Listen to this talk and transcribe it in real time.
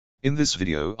In this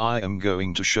video I am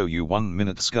going to show you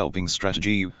 1-minute scalping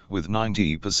strategy with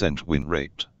 90% win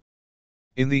rate.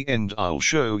 In the end I'll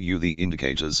show you the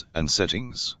indicators and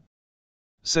settings.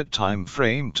 Set time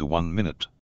frame to 1 minute.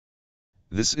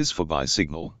 This is for buy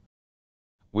signal.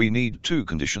 We need two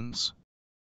conditions.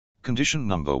 Condition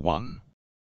number 1.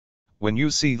 When you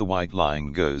see the white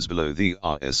line goes below the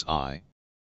RSI.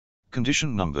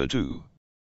 Condition number 2.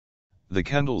 The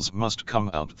candles must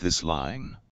come out this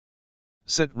line.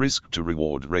 Set risk to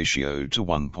reward ratio to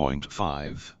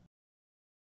 1.5.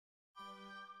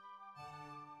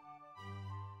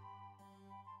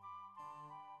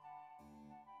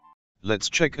 Let's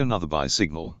check another buy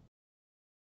signal.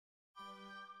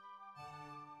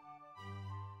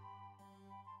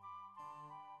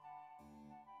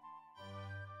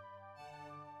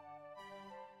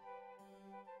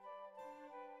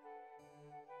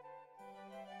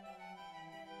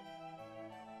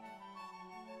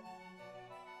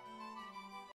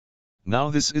 Now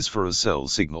this is for a sell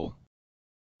signal.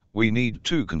 We need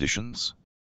two conditions.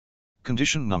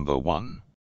 Condition number 1.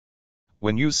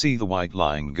 When you see the white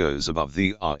line goes above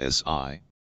the RSI.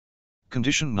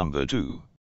 Condition number 2.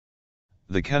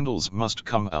 The candles must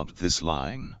come out this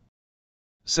line.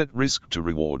 Set risk to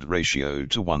reward ratio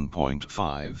to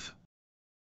 1.5.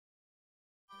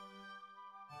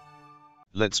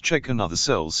 Let's check another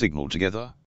sell signal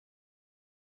together.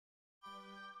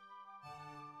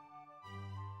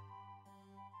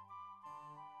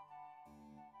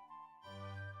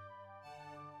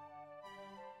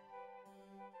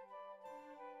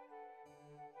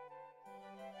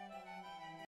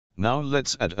 Now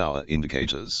let's add our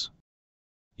indicators.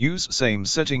 Use same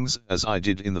settings as I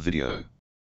did in the video.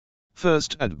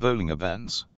 First add Bollinger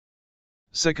Bands.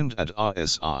 Second add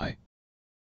RSI.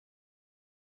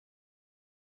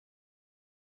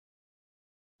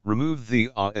 Remove the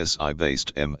RSI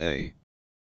based MA.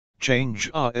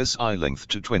 Change RSI length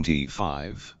to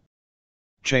 25.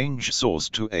 Change source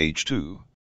to H2.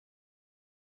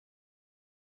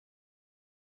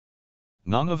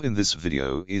 None of in this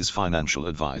video is financial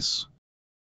advice.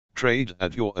 Trade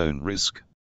at your own risk.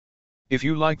 If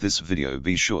you like this video,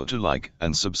 be sure to like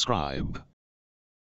and subscribe.